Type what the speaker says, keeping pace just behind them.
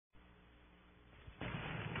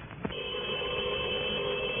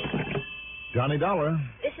Johnny Dollar.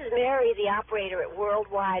 This is Mary, the operator at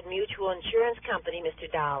Worldwide Mutual Insurance Company,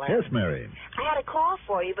 Mr. Dollar. Yes, Mary. I had a call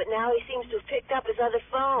for you, but now he seems to have picked up his other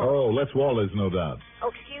phone. Oh, Les Wallace, no doubt.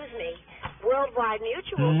 Oh, excuse me. Worldwide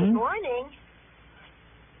Mutual, Good morning.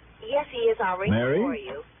 Yes, he is. I'll ring Mary? for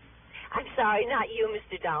you. I'm sorry, not you,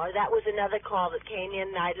 Mr. Dollar. That was another call that came in,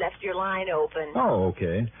 and I'd left your line open. Oh,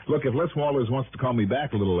 okay. Look, if Les Wallace wants to call me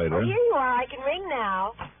back a little later... Oh, here you are. I can ring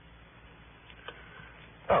now.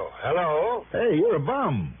 Oh, hello. Hey, you're a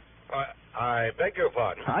bum. I beg your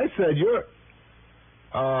pardon. I said you're...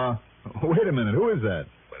 wait a minute. Who is that?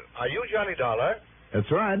 Well, are you Johnny Dollar?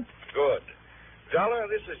 That's right. Good. Dollar,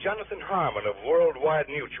 this is Jonathan Harmon of Worldwide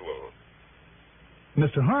Mutual.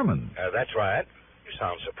 Mr. Harmon. That's right. You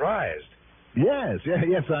sound surprised. Yes,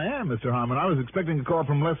 I am, Mr. Harmon. I was expecting a call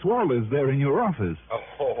from Les Wallace there in your office.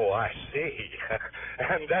 Oh, I see.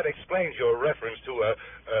 And that explains your reference to a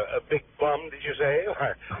big bum, did you say?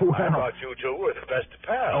 Well, I thought you two were the best of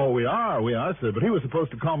pals. Oh, we are, sir. But he was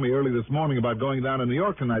supposed to call me early this morning about going down to New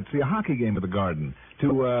York tonight to see a hockey game at the Garden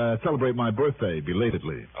to celebrate my birthday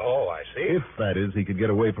belatedly. Oh, I see. If, that is, he could get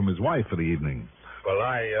away from his wife for the evening. Well,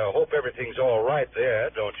 I hope everything's all right there,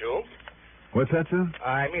 don't you? What's that, sir?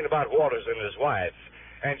 I mean about Waters and his wife.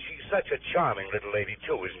 And she's such a charming little lady,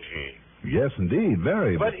 too, isn't she? Yes, indeed,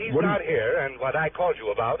 very. But he's not here, and what I called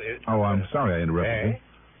you about is... Oh, I'm sorry I interrupted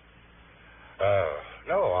you.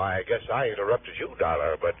 No, I guess I interrupted you,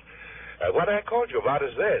 Dollar, but what I called you about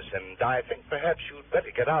is this, and I think perhaps you'd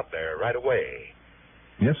better get out there right away.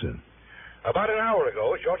 Yes, sir. About an hour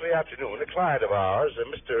ago, shortly after noon, a client of ours,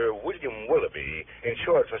 Mr. William Willoughby,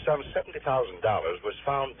 insured for some $70,000, was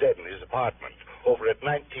found dead in his apartment over at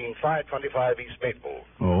 19525 East Maple.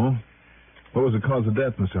 Oh? What was the cause of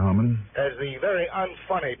death, Mr. Harmon? As the very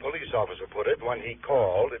unfunny police officer put it when he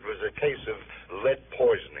called, it was a case of lead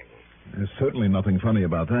poisoning. There's certainly nothing funny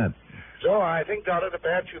about that. So I think, Dollar, that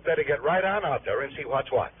perhaps you'd better get right on out there and see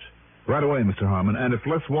what's what. Right away, Mr. Harmon. And if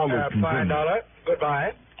Les Wallace can... Fine, Dollar.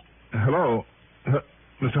 Goodbye. Hello?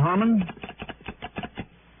 Mr. Harmon?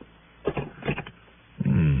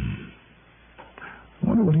 I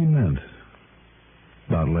wonder what he meant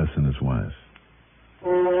about Les and his wife.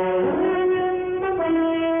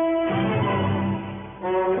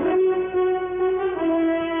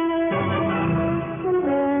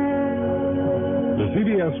 The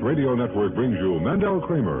CBS Radio Network brings you Mandel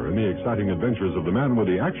Kramer in the exciting adventures of the man with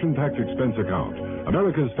the action-packed expense account,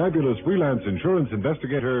 America's fabulous freelance insurance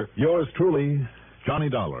investigator. Yours truly, Johnny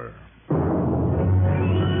Dollar.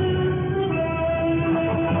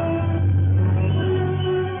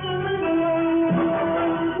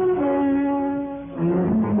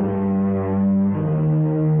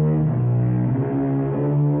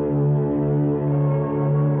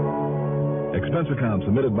 Expense account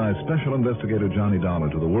submitted by Special Investigator Johnny Dollar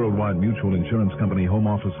to the Worldwide Mutual Insurance Company, Home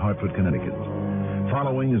Office, Hartford, Connecticut.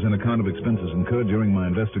 Following is an account of expenses incurred during my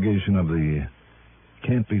investigation of the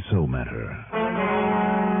Can't Be So matter.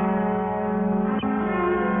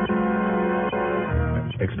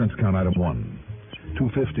 Expense account item 1.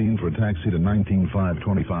 $2.15 for a taxi to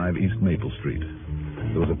 19525 East Maple Street.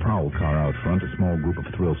 There was a prowl car out front, a small group of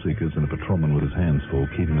thrill seekers, and a patrolman with his hands full,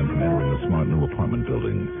 keeping them from entering the smart new apartment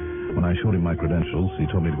building. When I showed him my credentials, he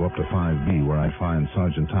told me to go up to 5B, where I'd find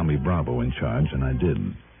Sergeant Tommy Bravo in charge, and I did.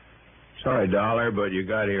 Sorry, Dollar, but you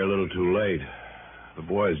got here a little too late. The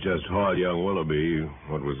boys just hauled young Willoughby,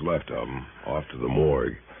 what was left of him, off to the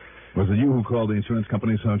morgue. Was it you who called the insurance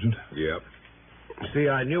company, Sergeant? Yep. See,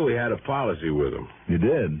 I knew we had a policy with him. You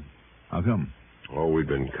did? How come? Oh, we've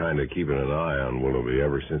been kind of keeping an eye on Willoughby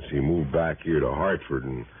ever since he moved back here to Hartford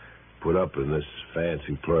and put up in this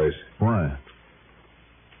fancy place. Why?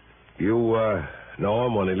 You, know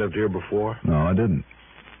him when he lived here before? No, I didn't.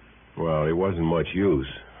 Well, he wasn't much use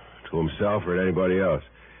to himself or to anybody else.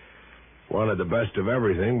 Wanted the best of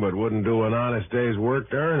everything, but wouldn't do an honest day's work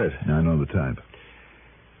to earn it. I know the type.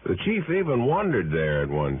 The chief even wondered there at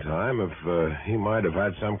one time if he might have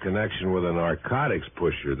had some connection with a narcotics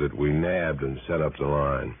pusher that we nabbed and set up the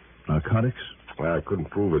line. Narcotics? Well, I couldn't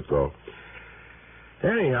prove it, though.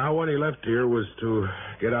 Anyhow, what he left here was to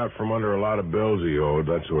get out from under a lot of bills he owed,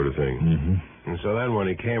 that sort of thing. Mm-hmm. And so then when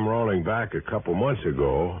he came rolling back a couple months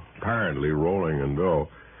ago, apparently rolling in dough,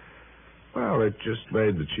 well, it just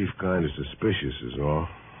made the chief kind of suspicious is all.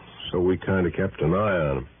 So we kind of kept an eye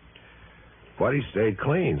on him. But he stayed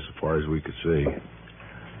clean so far as we could see.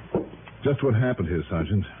 Just what happened here,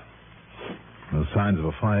 Sergeant? No signs of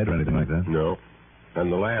a fight or anything like that? No.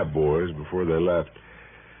 And the lab boys, before they left,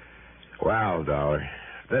 wow, Dollar,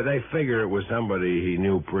 they figure it was somebody he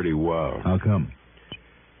knew pretty well. How come?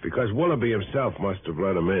 Because Willoughby himself must have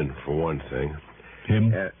let him in, for one thing.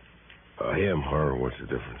 Him? A him, or what's the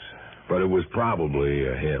difference? But it was probably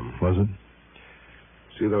a him. Was it?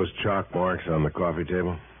 See those chalk marks on the coffee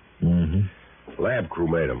table? Mm-hmm. Lab crew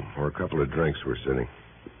made them, where a couple of drinks were sitting.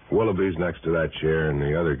 Willoughby's next to that chair, and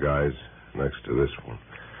the other guy's next to this one.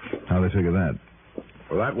 How'd they figure that?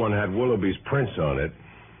 Well, that one had Willoughby's prints on it,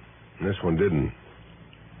 and this one didn't.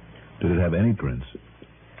 Did it have any prints?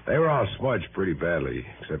 They were all smudged pretty badly,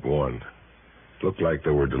 except one. Looked like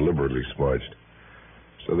they were deliberately smudged.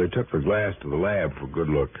 So they took the glass to the lab for good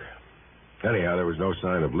look. Anyhow, there was no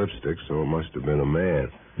sign of lipstick, so it must have been a man.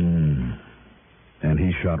 And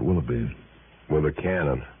he shot Willoughby. With a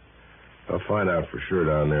cannon. I'll find out for sure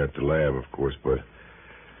down there at the lab, of course, but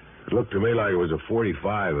it looked to me like it was a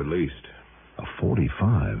 .45 at least. A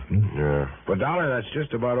 .45? Yeah. But, Dollar, that's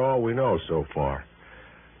just about all we know so far.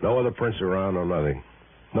 No other prints around, no nothing.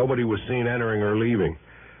 Nobody was seen entering or leaving.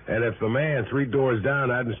 And if the man 3 doors down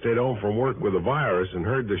hadn't stayed home from work with a virus and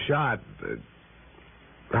heard the shot...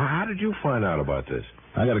 how did you find out about this?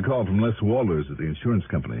 I got a call from Les Walters at the insurance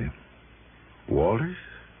company. Walters?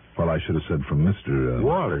 Well, I should have said from Mr.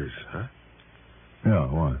 Walters, huh? Yeah,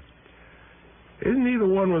 why? Isn't he the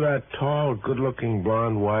one with that tall, good-looking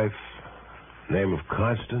blonde wife? Name of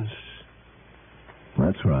Constance?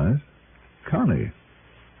 That's right. Connie.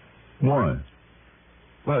 Why?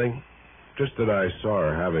 Nothing. Just that I saw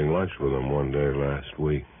her having lunch with him one day last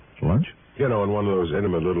week. Lunch? You know, in one of those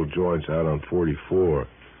intimate little joints out on 44.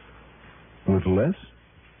 With Les?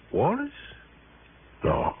 Walters?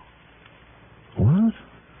 No. What?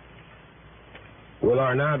 With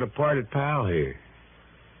our now departed pal here,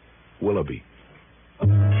 Willoughby.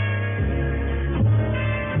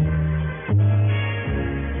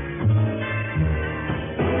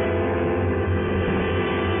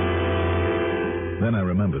 Then I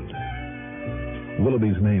remembered.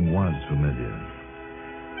 Willoughby's name was familiar.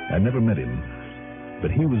 I'd never met him,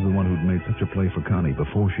 but he was the one who'd made such a play for Connie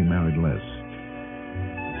before she married Les.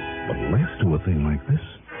 But Les do a thing like this?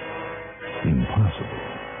 Impossible.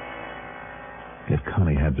 If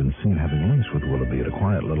Connie had been seen having lunch with Willoughby at a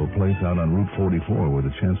quiet little place out on Route 44 where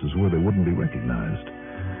the chances were they wouldn't be recognized.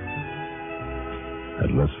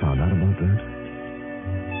 Had Les found out about that?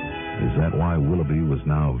 Is that why Willoughby was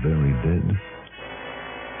now very dead?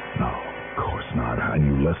 No, of course not. I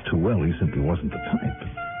knew Les too well. He simply wasn't the type.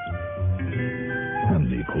 And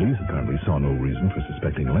the police apparently saw no reason for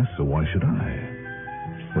suspecting Les, so why should I?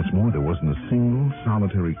 What's more, there wasn't a single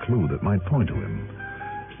solitary clue that might point to him.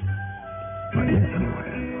 Not yet,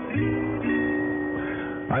 anyway.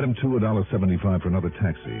 Item 2, $1.75 for another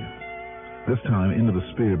taxi. This time into the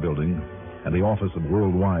Spear Building and the office of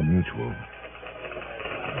Worldwide Mutual.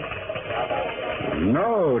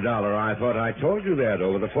 No, Dollar, I thought I told you that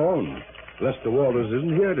over the phone. Lester Walters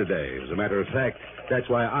isn't here today. As a matter of fact, that's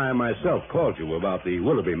why I myself called you about the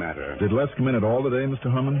Willoughby matter. Did Les come in at all today,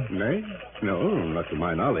 Mr. Harmon? Eh? No, not to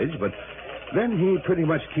my knowledge, but then he pretty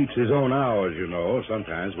much keeps his own hours, you know.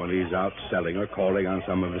 Sometimes when he's out selling or calling on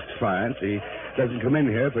some of his clients, he doesn't come in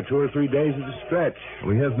here for 2 or 3 days at a stretch.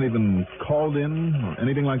 Well, he hasn't even called in or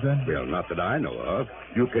anything like that? Well, not that I know of.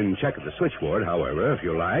 You can check at the switchboard, however, if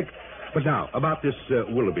you like. But now, about this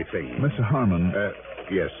Willoughby thing. Mr. Harmon.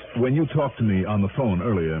 Yes. When you talked to me on the phone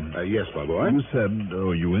earlier... yes, my boy. You said,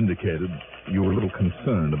 or you indicated, you were a little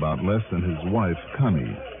concerned about Les and his wife,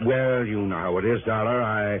 Connie. Well, you know how it is,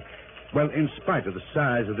 Dollar. Well, in spite of the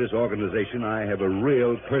size of this organization, I have a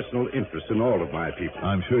real personal interest in all of my people.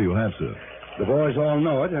 I'm sure you have, sir. The boys all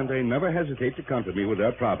know it, and they never hesitate to come to me with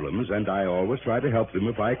their problems, and I always try to help them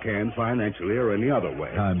if I can, financially or any other way.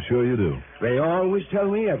 I'm sure you do. They always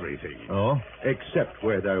tell me everything. Oh? Except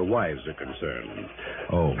where their wives are concerned.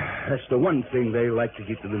 Oh. That's the one thing they like to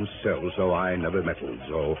keep to themselves, so I never meddled.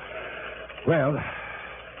 So, well,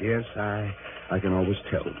 yes, I can always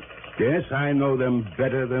tell. Yes, I know them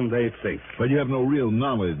better than they think. But you have no real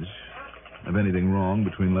knowledge of anything wrong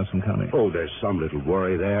between Les and Connie? Oh, there's some little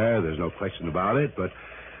worry there. There's no question about it. But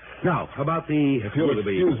now, about the... If you'll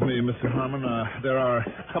excuse me, Mr. Harmon, there are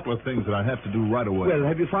a couple of things that I have to do right away. Well,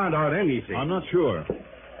 have you found out anything? I'm not sure.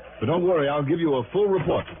 But don't worry, I'll give you a full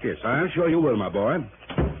report. Yes, I'm sure you will, my boy.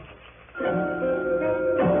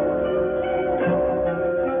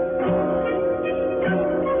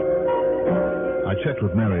 I checked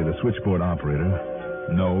with Mary, the switchboard operator.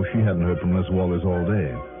 No, she hadn't heard from Les Walters all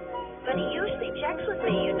day. But he usually checks with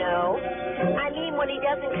me, you know. I mean, when he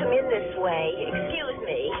doesn't come in this way. Excuse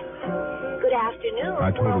me. Good afternoon.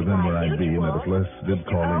 I told her then where I'd be, and that if Les did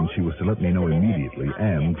call in, she was to let me know immediately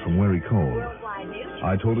and from where he called.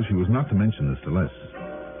 I told her she was not to mention this to Les,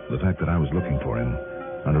 the fact that I was looking for him,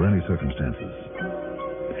 under any circumstances.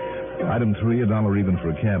 Item 3, $1 even for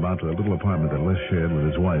a cab out to a little apartment that Les shared with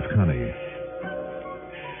his wife, Connie.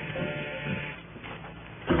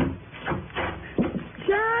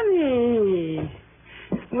 Johnny!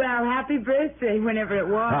 Well, happy birthday, whenever it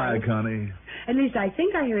was. Hi, Connie. At least I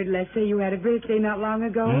think I heard Les say you had a birthday not long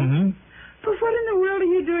ago. Mm-hmm. But what in the world are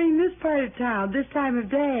you doing in this part of town, this time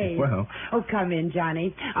of day? Well... Oh, come in,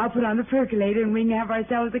 Johnny. I'll put on the percolator and we can have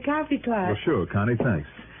ourselves a coffee club. Well, sure, Connie, thanks.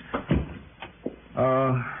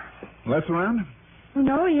 Les around?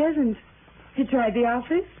 No, he isn't. He tried the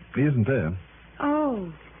office? He isn't there.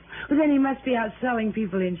 Oh. Well, then he must be out selling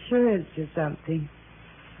people insurance or something.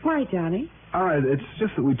 Why, Johnny? All right, it's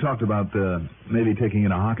just that we talked about maybe taking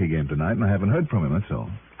in a hockey game tonight, and I haven't heard from him, that's all.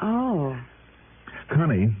 Oh.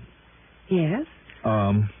 Connie. Yes?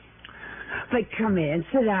 But come in,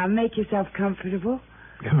 sit down, make yourself comfortable.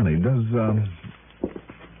 Connie, does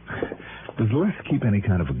Les keep any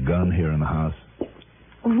kind of a gun here in the house?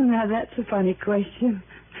 Oh, now that's a funny question.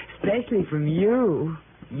 Especially from you.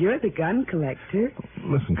 You're the gun collector.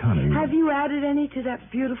 Listen, Connie... Have you added any to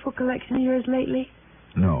that beautiful collection of yours lately?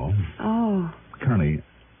 No. Oh. Connie,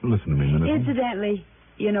 listen to me a minute. Incidentally,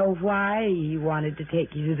 you know why he wanted to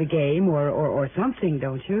take you to the game or something,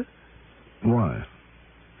 don't you? Why?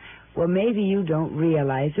 Well, maybe you don't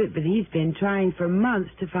realize it, but he's been trying for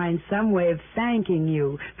months to find some way of thanking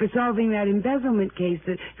you for solving that embezzlement case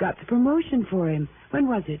that got the promotion for him. When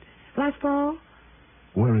was it? Last fall?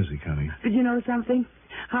 Where is he, Connie? But you know something?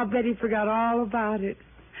 I'll bet he forgot all about it.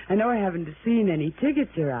 I know I haven't seen any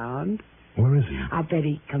tickets around. Where is he? I'll bet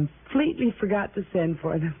he completely forgot to send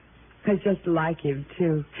for them. It's just like him,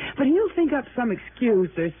 too. But he'll think up some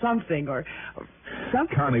excuse or something or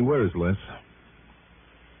something. Connie, where is Les?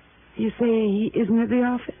 You say he isn't at the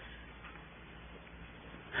office?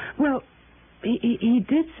 Well, he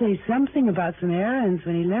did say something about some errands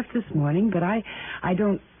when he left this morning, but I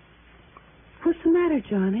don't... What's the matter,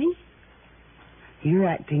 Johnny? You're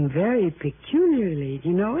acting very peculiarly. Do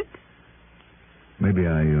you know it? Maybe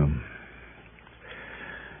I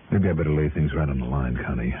better lay things right on the line,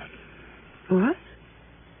 Connie. What?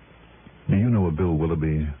 Do you know a Bill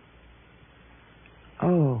Willoughby?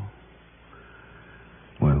 Oh.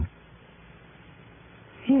 Well?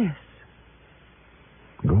 Yes.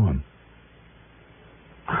 Go on.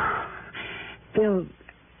 Bill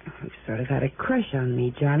sort of had a crush on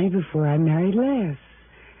me, Johnny, before I married Les.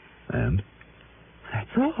 And? That's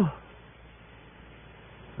all.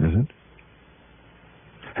 Is it?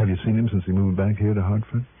 Have you seen him since he moved back here to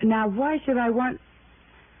Hartford? Now, why should I want...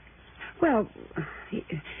 Well,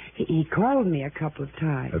 he called me a couple of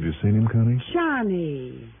times. Have you seen him, Connie?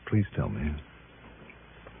 Johnny. Please tell me.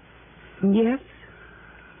 Yes.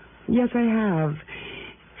 Yes, I have.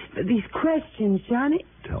 But these questions, Johnny...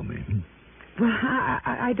 Tell me. Well,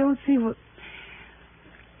 I don't see what...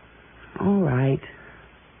 All right.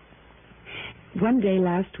 One day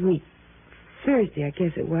last week, Thursday, I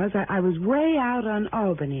guess it was, I was way out on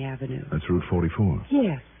Albany Avenue. That's Route 44.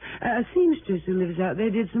 Yes. A seamstress who lives out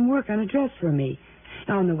there did some work on a dress for me.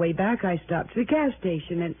 On the way back, I stopped at the gas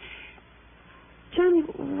station and... Johnny,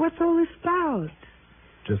 what's all this about?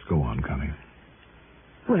 Just go on, Connie.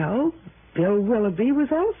 Well, Bill Willoughby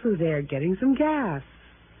was also there getting some gas.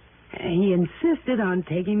 He insisted on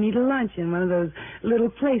taking me to lunch in one of those little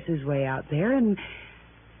places way out there, and...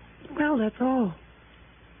 Well, that's all.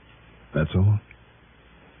 That's all?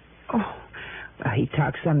 Oh, well, he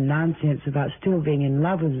talked some nonsense about still being in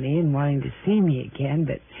love with me and wanting to see me again,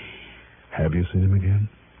 but... Have you seen him again?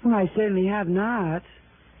 Well, I certainly have not.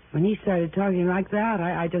 When he started talking like that,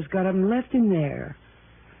 I just got up and left him there.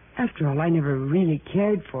 After all, I never really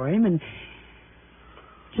cared for him, and...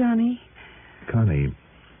 Johnny? Connie,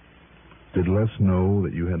 did Les know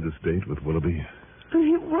that you had this date with Willoughby?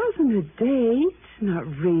 It wasn't a date. Not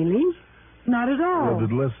really. Not at all. Well,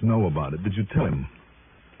 did Les know about it? Did you tell him?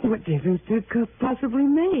 What difference did it possibly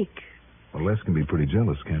make? Well, Les can be pretty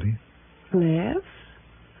jealous, can't he? Les?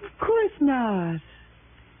 Of course not.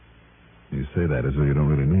 You say that as though you don't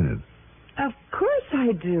really mean it. Of course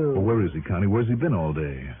I do. Well, where is he, Connie? Where's he been all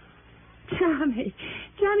day? Johnny,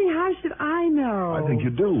 how should I know? I think you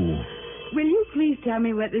do. Will you please tell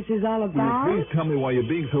me what this is all about? Please tell me why you're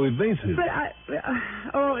being so evasive. But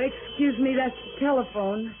oh, excuse me, that's the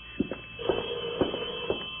telephone.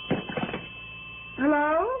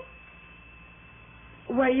 Hello?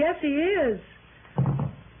 Why, yes, he is.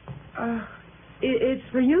 It's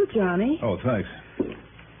for you, Johnny. Oh, thanks.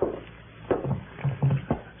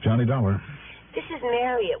 Johnny Dollar. This is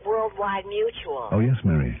Mary at Worldwide Mutual. Oh, yes,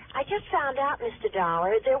 Mary. I just found out, Mr.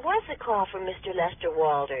 Dollar, there was a call from Mr. Lester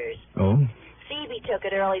Walters. Oh? Phoebe took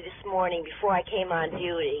it early this morning before I came on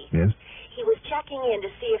duty. Yes? He was checking in to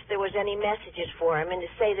see if there was any messages for him and to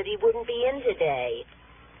say that he wouldn't be in today.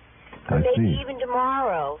 Or I maybe see. even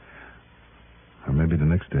tomorrow. Or maybe the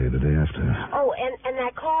next day, the day after. Oh, and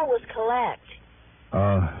that call was collect.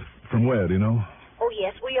 From where, do you know? Oh,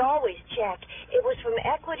 yes, we always check. It was from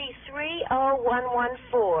Equity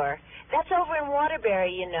 30114. That's over in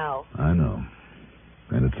Waterbury, you know. I know.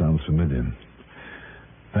 And it sounds familiar.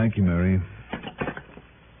 Thank you, Mary.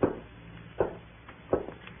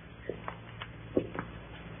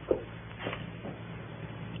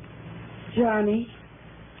 Johnny.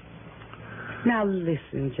 Now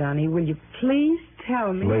listen, Johnny, will you please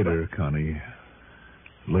tell me... Later, Connie.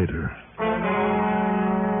 Later.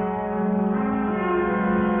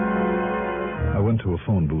 I went to a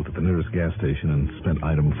phone booth at the nearest gas station and spent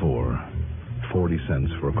item 4. 40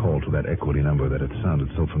 cents for a call to that equity number that had sounded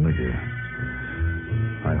so familiar.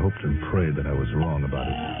 I hoped and prayed that I was wrong about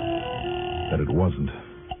it. That it wasn't.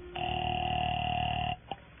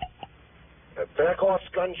 Bearcourt's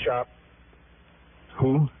Gun Shop.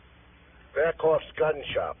 Who? Bearcourt's Gun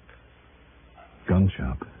Shop. Gun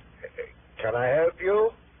shop. Can I help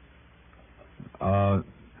you?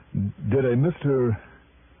 Did a Mr.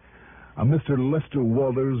 Lester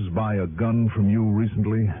Walters buy a gun from you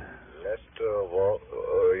recently?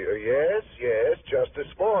 Yes, just this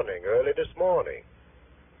morning, early this morning.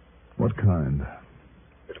 What kind?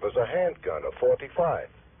 It was a handgun, a 45.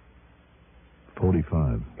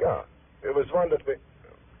 45. Yeah, it was one that we...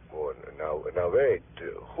 Oh, now wait.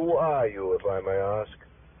 Who are you, if I may ask?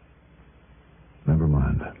 Never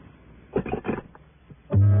mind.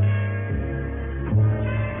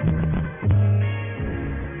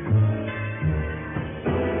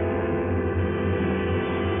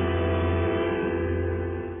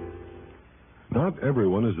 Not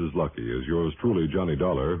everyone is as lucky as yours truly, Johnny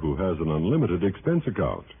Dollar, who has an unlimited expense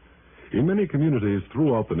account. In many communities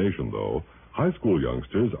throughout the nation, though, high school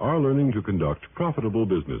youngsters are learning to conduct profitable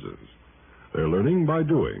businesses. They're learning by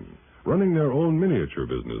doing, running their own miniature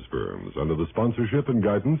business firms under the sponsorship and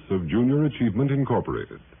guidance of Junior Achievement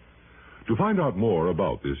Incorporated. To find out more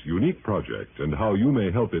about this unique project and how you may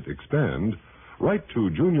help it expand, write to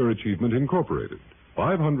Junior Achievement Incorporated,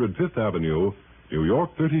 500 Fifth Avenue, New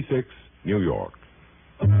York 36, New York.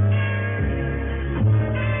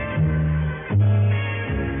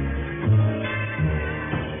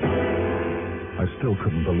 I still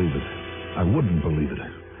couldn't believe it. I wouldn't believe it.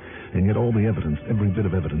 And yet all the evidence, every bit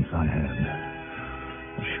of evidence I had.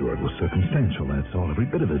 Sure, it was circumstantial, that's all, every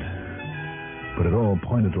bit of it. But it all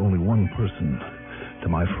pointed to only one person, to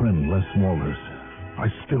my friend Les Walters. I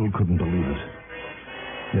still couldn't believe it.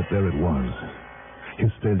 Yet there it was.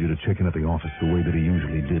 His failure to check in at the office the way that he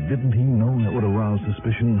usually did. Didn't he know that would arouse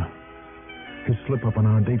suspicion? His slip-up on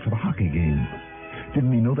our date for the hockey game.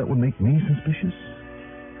 Didn't he know that would make me suspicious?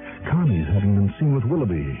 Connie's having been seen with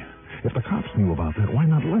Willoughby. If the cops knew about that, why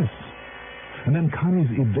not Les? And then Connie's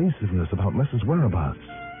evasiveness about Les's whereabouts.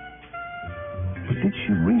 But did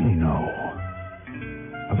she really know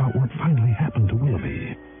about what finally happened to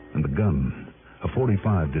Willoughby? And the gun. A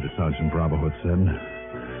 45 did it, Sergeant Bravo had said.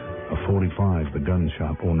 A 45, the gun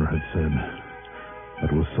shop owner had said.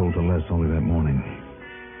 That was sold to Les only that morning.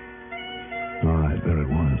 All right, there it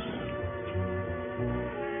was.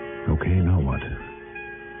 Okay, now what?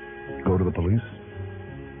 Go to the police?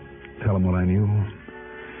 Tell them what I knew?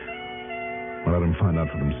 Or let them find out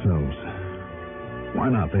for themselves? Why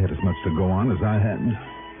not? They had as much to go on as I had.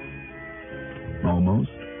 Almost.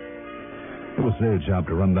 It was their job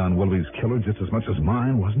to run down Willoughby's killer just as much as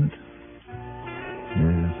mine, wasn't it?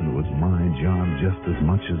 Yes, and it was my job just as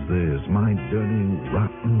much as theirs. My dirty,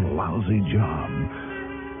 rotten, lousy job.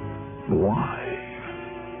 Why?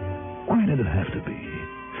 Why did it have to be?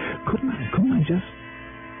 Couldn't I just...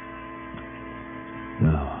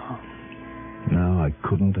 No, I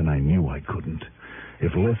couldn't, and I knew I couldn't.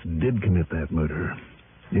 If Les did commit that murder,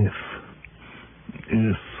 if...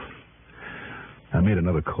 I made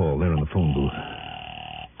another call there in the phone booth.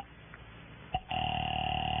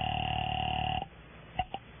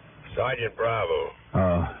 Sergeant Bravo.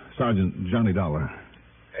 Sergeant Johnny Dollar.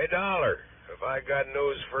 Hey, Dollar, have I got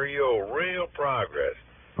news for you? Real progress.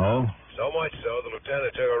 Oh? So much so, the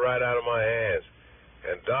lieutenant took it right out of my hands.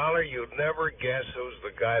 And, Dollar, you'd never guess who's the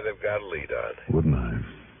guy they've got a lead on. Wouldn't I?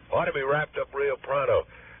 Ought to be wrapped up real pronto.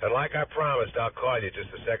 And like I promised, I'll call you just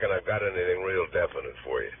the second I've got anything real definite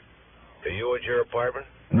for you. Are you at your apartment?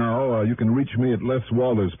 No, you can reach me at Les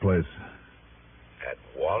Walters' place. At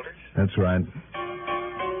Walters? That's right.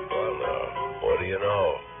 Well, now, what do you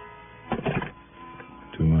know?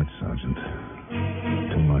 Too much, Sergeant.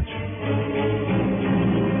 Too much.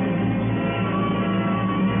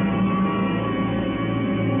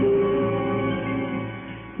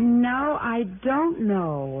 I don't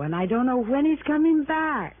know, and I don't know when he's coming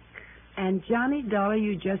back. And, Johnny Dollar,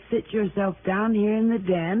 you just sit yourself down here in the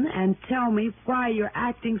den and tell me why you're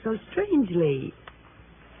acting so strangely.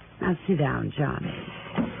 Now, sit down, Johnny.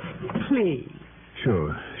 Please.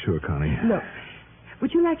 Sure, Connie. Look,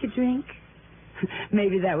 would you like a drink?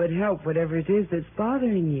 Maybe that would help whatever it is that's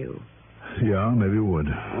bothering you. Yeah, maybe it would.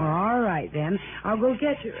 Well, all right, then. I'll go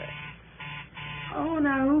get you. Oh,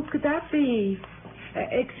 now, who could that be?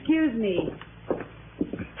 Excuse me.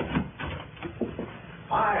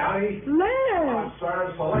 Hi, honey. Les.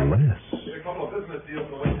 Sarge Select. Les. Did a couple of business deals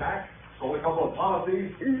for Wintac. Sold a couple of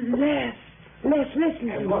policies. Les, listen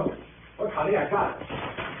to And me. look, honey, I got it.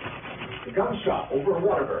 The gun shop over in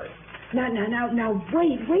Waterbury. Now,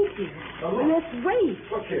 wait here. Now, look. Let's wait.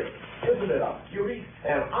 Look here. Isn't it a beauty?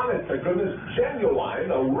 And honest to goodness,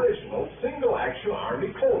 genuine, original, single-action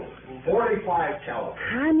Army Colt. 45 caliber.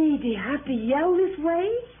 Honey, do you have to yell this way?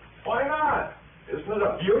 Why not? Isn't it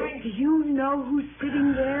a beauty? Do you know who's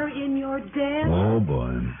sitting there in your den? Oh,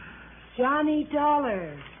 boy. Johnny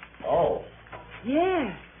Dollar. Oh.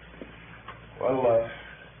 Yes. Well,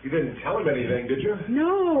 you didn't tell him anything, did you?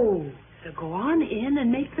 No. So go on in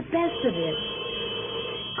and make the best of it.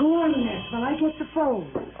 Go on, Les, while I get the phone.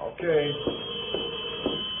 Okay.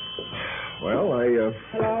 Well,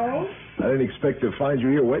 Hello? I didn't expect to find you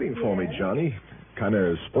here waiting for me, Johnny. Kind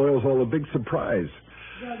of spoils all the big surprise.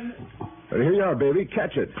 But here you are, baby.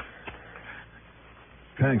 Catch it.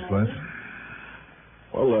 Thanks, Les.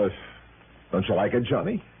 Well, don't you like it,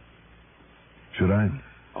 Johnny? Should I?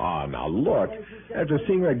 Ah, now look. After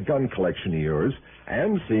seeing that gun collection of yours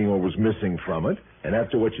and seeing what was missing from it, and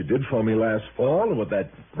after what you did for me last fall and with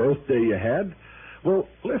that birthday you had, well,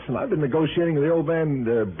 listen, I've been negotiating with the old man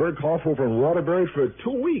Berghoff over in Waterbury for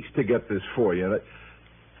 2 weeks to get this for you.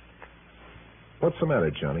 What's the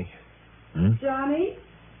matter, Johnny? Johnny?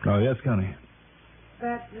 Oh, yes, Connie.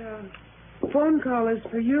 That phone call is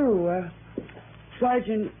for you.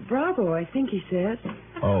 Sergeant Bravo, I think he said.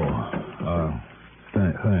 Oh,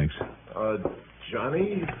 thanks.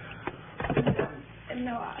 Johnny?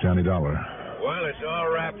 No, Johnny Dollar. Well, it's all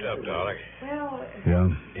wrapped up, darling. well, Yeah?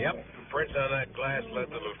 Yep, prints on that glass led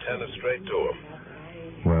the lieutenant straight to him.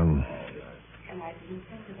 Well,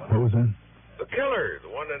 what was that? The killer, the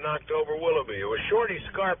one that knocked over Willoughby. It was Shorty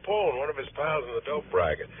Scarpone, one of his pals in the dope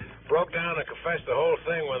racket. Broke down and confessed the whole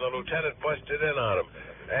thing when the lieutenant busted in on him.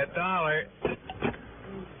 That Dollar...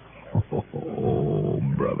 Oh,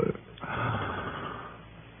 brother.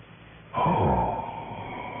 Oh.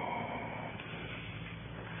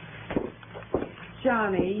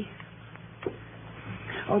 Johnny.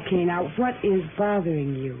 Okay, now, what is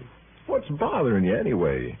bothering you? What's bothering you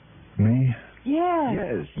anyway? Me? Yes.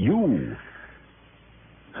 Yes, you.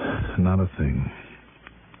 Not a thing.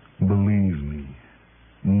 Believe me,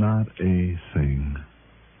 not a thing.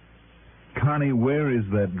 Connie, where is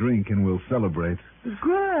that drink and we'll celebrate?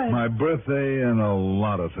 Good. My birthday and a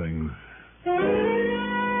lot of things.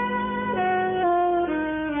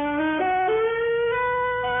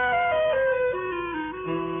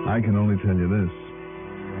 I can only tell you this.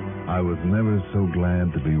 I was never so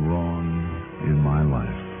glad to be wrong in my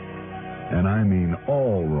life. And I mean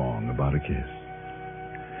all wrong about a kiss.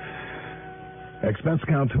 Expense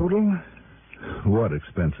account total? What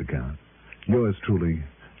expense account? Yours truly,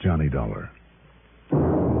 Johnny Dollar.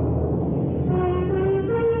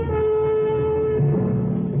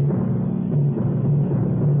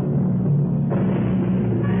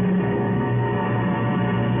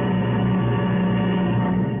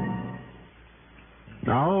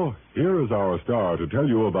 Now, here is our star to tell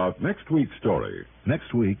you about next week's story.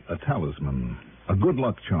 Next week, a talisman, a good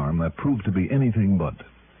luck charm that proved to be anything but.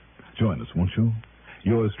 Join us, won't you?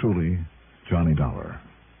 Yours truly, Johnny Dollar.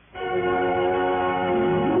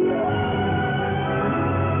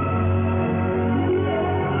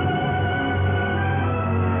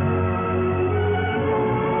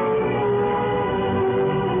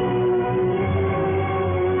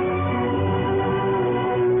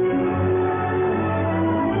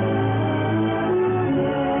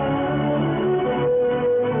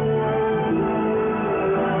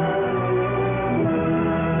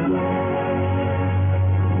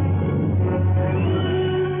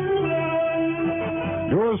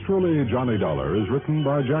 Yours truly, Johnny Dollar, is written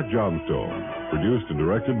by Jack Johnstone, produced and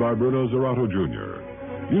directed by Bruno Zerato Jr.,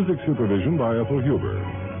 music supervision by Ethel Huber.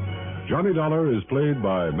 Johnny Dollar is played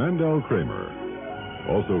by Mandel Kramer.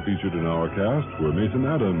 Also featured in our cast were Mason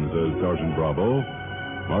Adams as Sergeant Bravo,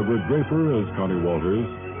 Margaret Draper as Connie Walters,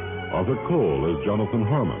 Arthur Cole as Jonathan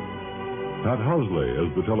Harmon, Pat Housley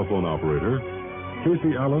as the telephone operator,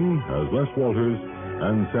 Casey Allen as Les Walters,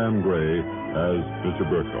 and Sam Gray as Mr.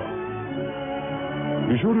 Burkhoff.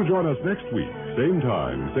 Be sure to join us next week, same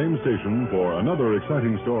time, same station, for another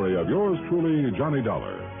exciting story of yours truly, Johnny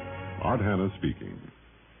Dollar. Art Hanna speaking.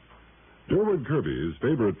 Durward Kirby's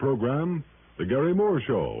favorite program, The Gary Moore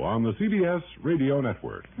Show, on the CBS Radio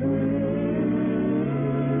Network.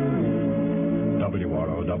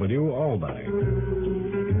 WROW Albany.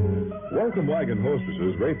 Welcome Wagon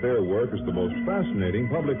hostesses rate their work as the most fascinating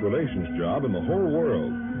public relations job in the whole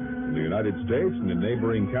world. In the United States and in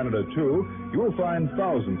neighboring Canada, too, you will find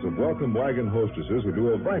thousands of Welcome Wagon hostesses who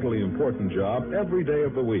do a vitally important job every day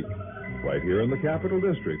of the week. Right here in the Capital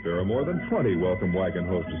District, there are more than 20 Welcome Wagon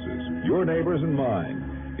hostesses, your neighbors and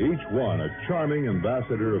mine, each one a charming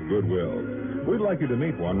ambassador of goodwill. We'd like you to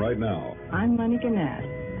meet one right now. I'm Lenny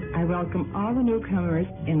Gannett. I welcome all the newcomers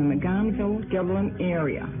in the McGonville-Gilliland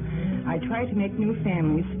area. I try to make new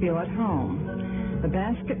families feel at home. The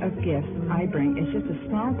basket of gifts I bring is just a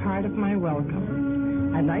small part of my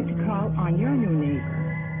welcome. I'd like to call on your new neighbor.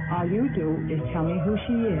 All you do is tell me who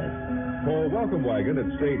she is. Call Welcome Wagon at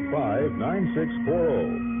State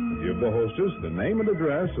 59640. Give the hostess the name and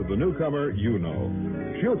address of the newcomer you know.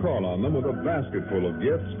 She'll call on them with a basket full of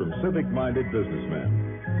gifts from civic-minded businessmen.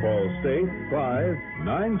 Call State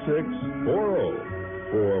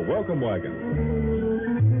 59640 for Welcome Wagon.